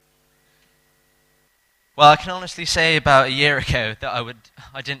Well, I can honestly say about a year ago that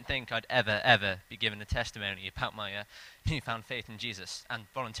I didn't think I'd ever be given a testimony about my newfound faith in Jesus, and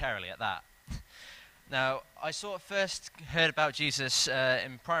voluntarily at that. Now, I sort of first heard about Jesus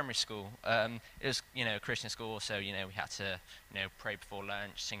in primary school. It was, Christian school, so, we had to, pray before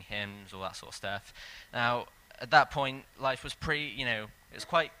lunch, sing hymns, all that sort of stuff. Now, at that point, life was it was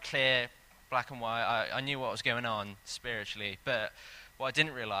quite clear, black and white. I knew what was going on spiritually, but what I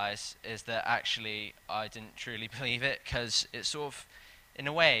didn't realize is that actually I didn't truly believe it, because it sort of, in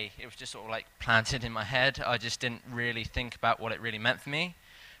a way, it was just sort of like planted in my head. I just didn't really think about what it really meant for me.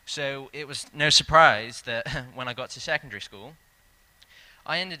 So it was no surprise that when I got to secondary school,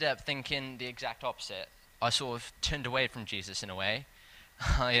 I ended up thinking the exact opposite. I sort of turned away from Jesus in a way.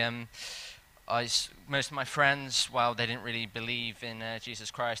 Most of my friends, while they didn't really believe in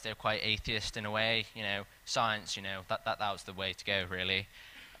Jesus Christ, they were quite atheist in a way. Science, that was the way to go, really.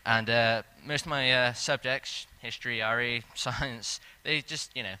 And most of my subjects, history, RE, science, they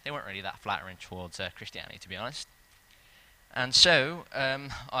just, they weren't really that flattering towards Christianity, to be honest. And so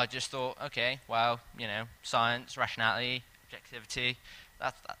I just thought, okay, well, science, rationality, objectivity,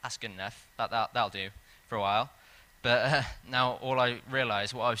 that's good enough. That'll do for a while. But now all I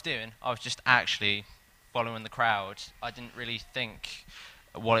realized what I was doing, I was just actually following the crowd. I didn't really think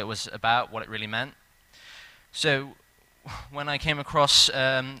what it was about, what it really meant. So when I came across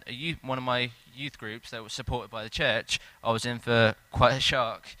one of my youth groups that was supported by the church, I was in for quite a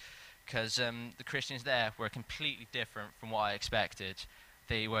shock, because the Christians there were completely different from what I expected.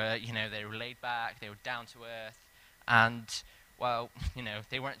 They were, they were laid back, they were down to earth, and, well,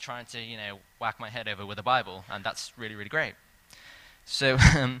 they weren't trying to, whack my head over with a Bible, and that's really, really great. So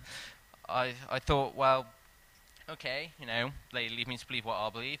I thought, well, okay, they leave me to believe what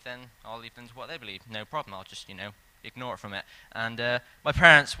I'll believe, then I'll leave them to what they believe. No problem, I'll just, ignore it from it. And my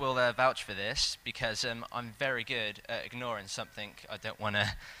parents will vouch for this, because I'm very good at ignoring something I don't want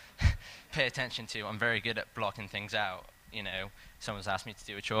to pay attention to. I'm very good at blocking things out. Someone's asked me to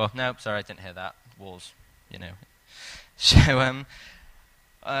do a chore. Nope, sorry, I didn't hear that. Walls, So,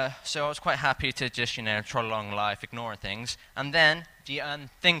 so I was quite happy to just, trot along life, ignoring things. And then the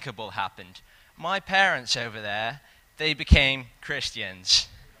unthinkable happened. My parents over there, they became Christians.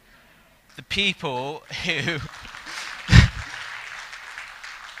 The people who...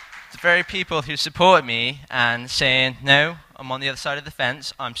 the very people who supported me and saying, no, I'm on the other side of the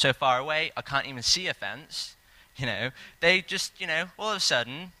fence, I'm so far away, I can't even see a fence, they just, all of a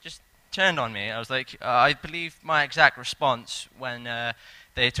sudden, just turned on me. I was like, I believe my exact response when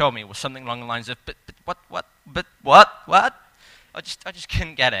they told me was something along the lines of, but what? I just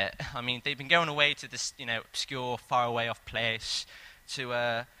couldn't get it. I mean, they've been going away to this, obscure, far away off place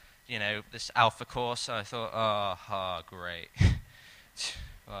to, this alpha course. So I thought, oh great.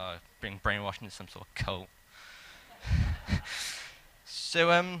 Being brainwashed into some sort of cult. So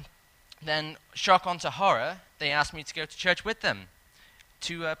then, shock onto horror, they asked me to go to church with them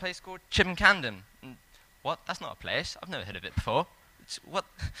to a place called Camden. What? That's not a place. I've never heard of it before. What?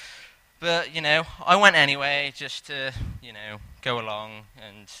 But, I went anyway just to, go along,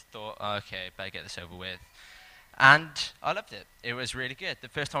 and thought, okay, better get this over with. And I loved it. It was really good. The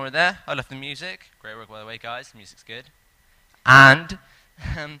first time we were there, I loved the music. Great work, by the way, guys. The music's good. And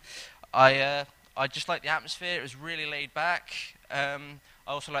I just liked the atmosphere. It was really laid back. I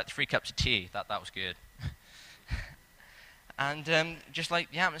also liked the 3 cups of tea. That was good. And just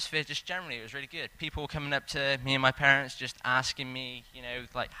like the atmosphere, just generally, it was really good. People coming up to me and my parents, just asking me,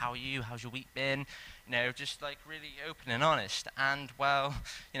 like, how are you? How's your week been? Just like really open and honest. And, well,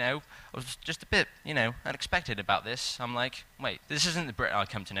 I was just a bit, unexpected about this. I'm like, wait, this isn't the Brit I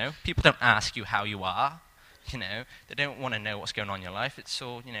come to know. People don't ask you how you are. They don't want to know what's going on in your life. It's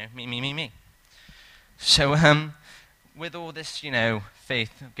all, me. So, with all this,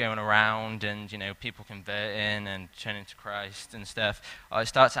 faith going around and, people converting and turning to Christ and stuff, I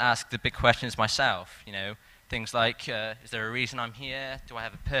start to ask the big questions myself, things like, is there a reason I'm here? Do I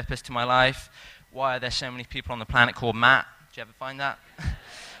have a purpose to my life? Why are there so many people on the planet called Matt? Do you ever find that?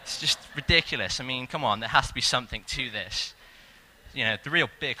 It's just ridiculous. I mean, come on, there has to be something to this. The real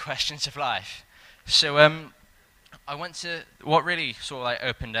big questions of life. So, I went to, what really sort of like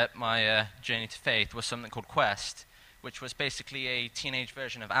opened up my journey to faith was something called Quest, which was basically a teenage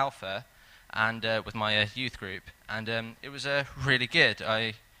version of Alpha, and with my youth group, and it was really good.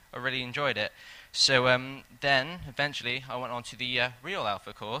 I really enjoyed it. So then, eventually, I went on to the real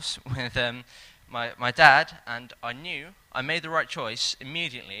Alpha course with my dad, and I knew I made the right choice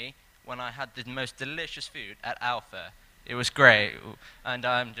immediately when I had the most delicious food at Alpha. It was great, and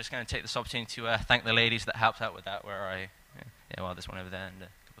I'm just going to take this opportunity to thank the ladies that helped out with that, well, there's one over there, and a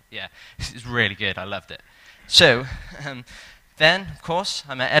couple Yeah, it's really good. I loved it. So, then, of course,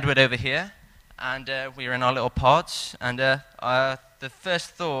 I met Edward over here, and we were in our little pods, and the first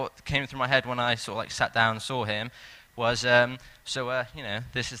thought that came through my head when I sort of like sat down and saw him was,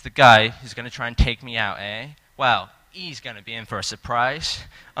 this is the guy who's going to try and take me out, eh? Well, he's going to be in for a surprise.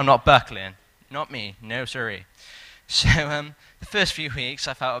 I'm not buckling. Not me. No, sorry. So the first few weeks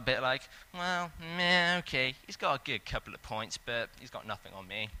I felt a bit like, well, meh, okay, he's got a good couple of points, but he's got nothing on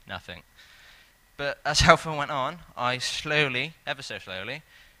me, nothing. But as Alpha went on, I slowly, ever so slowly,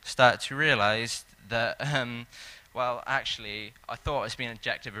 started to realize that, actually, I thought I was being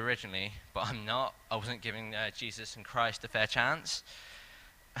objective originally, but I'm not. I wasn't giving Jesus and Christ a fair chance.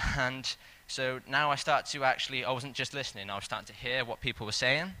 And so now I wasn't just listening, I was starting to hear what people were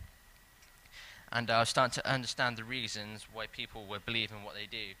saying. And I was starting to understand the reasons why people were believing what they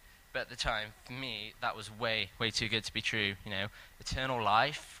do. But at the time, for me, that was way, way too good to be true. You know, eternal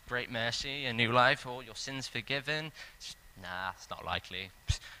life, great mercy, a new life, all your sins forgiven. Nah, it's not likely.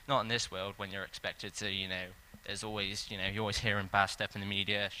 Not in this world when you're expected to, there's always, you're always hearing bad stuff in the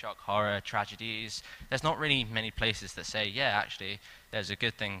media, shock, horror, tragedies. There's not really many places that say, yeah, actually, there's a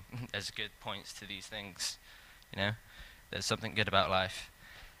good thing, there's good points to these things. There's something good about life.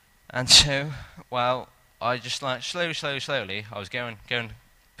 And so, I just like slowly, I was going,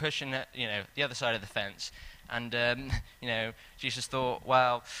 pushing it, the other side of the fence. And, Jesus thought,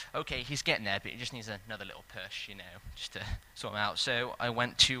 well, okay, he's getting there, but he just needs another little push, just to sort him out. So I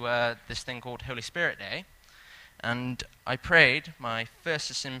went to this thing called Holy Spirit Day, and I prayed my first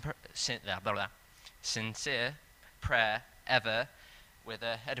sincere prayer ever with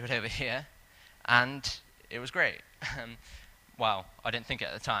Edward over here, and it was great. I didn't think it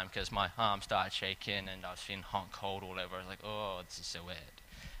at the time because my arm started shaking and I was feeling hot and cold all over. I was like, oh, this is so weird.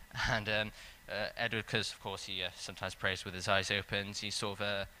 And Edward, because of course he sometimes prays with his eyes open, he sort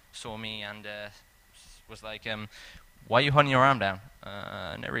of saw me and was like, why are you holding your arm down?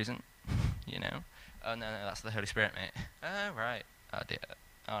 No reason, Oh, no, that's the Holy Spirit, mate. Oh, right. Oh, dear.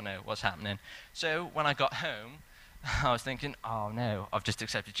 Oh, no, what's happening? So when I got home, I was thinking, oh no, I've just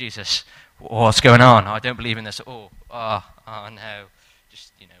accepted Jesus. What's going on? I don't believe in this at all. Oh no.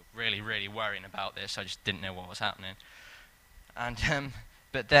 Just, really, really worrying about this. I just didn't know what was happening. And,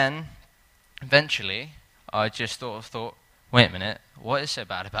 but then, eventually, I just thought, wait a minute, what is so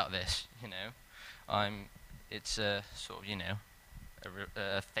bad about this? It's a sort of,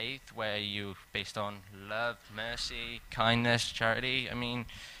 a faith where you based on love, mercy, kindness, charity. I mean,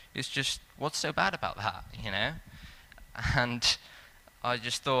 it's just, what's so bad about that, And I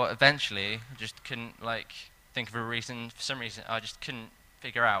just thought eventually, I just couldn't think of a reason. For some reason, I just couldn't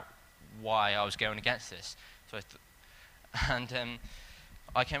figure out why I was going against this. So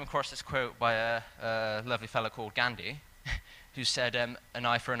I came across this quote by a lovely fellow called Gandhi, who said, "An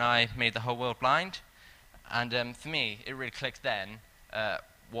eye for an eye made the whole world blind." And for me, it really clicked then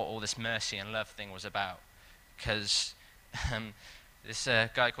what all this mercy and love thing was about, because this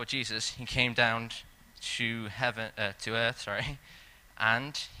guy called Jesus, he came down to earth,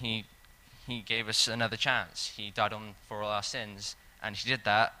 and he gave us another chance. He died for all our sins, and he did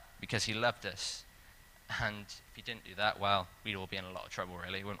that because he loved us. And if he didn't do that, well, we'd all be in a lot of trouble,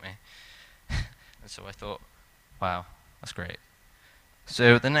 really, wouldn't we? And so I thought, wow, that's great.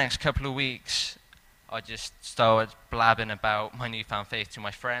 So the next couple of weeks, I just started blabbing about my newfound faith to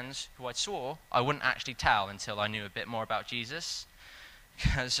my friends, who I swore I wouldn't actually tell until I knew a bit more about Jesus.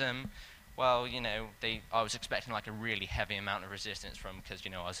 Because I was expecting a really heavy amount of resistance from, because I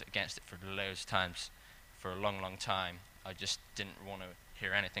was against it for loads of times, for a long, long time. I just didn't want to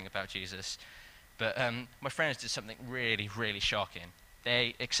hear anything about Jesus. But my friends did something really, really shocking.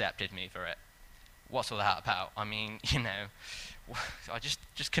 They accepted me for it. What's all that about? I mean, I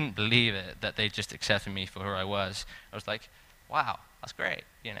just couldn't believe it that they just accepted me for who I was. I was like, wow, that's great,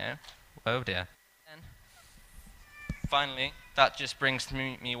 Oh dear. And finally, that just brings to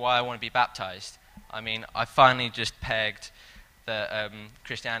me why I want to be baptized. I mean, I finally just pegged that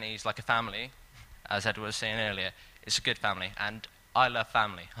Christianity is like a family, as Edward was saying earlier. It's a good family, and I love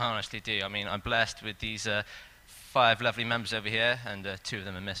family. I honestly do. I mean, I'm blessed with these 5 lovely members over here, and 2 of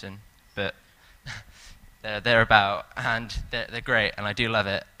them are missing, but they're about, and they're great, and I do love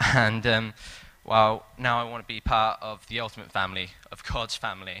it. And now I want to be part of the ultimate family, of God's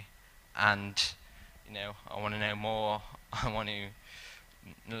family, and I want to know more. I want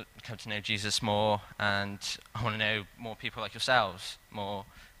to come to know Jesus more, and I want to know more people like yourselves more,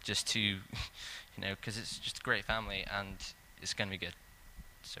 just to, because it's just a great family, and it's going to be good.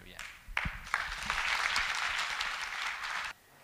 So, yeah.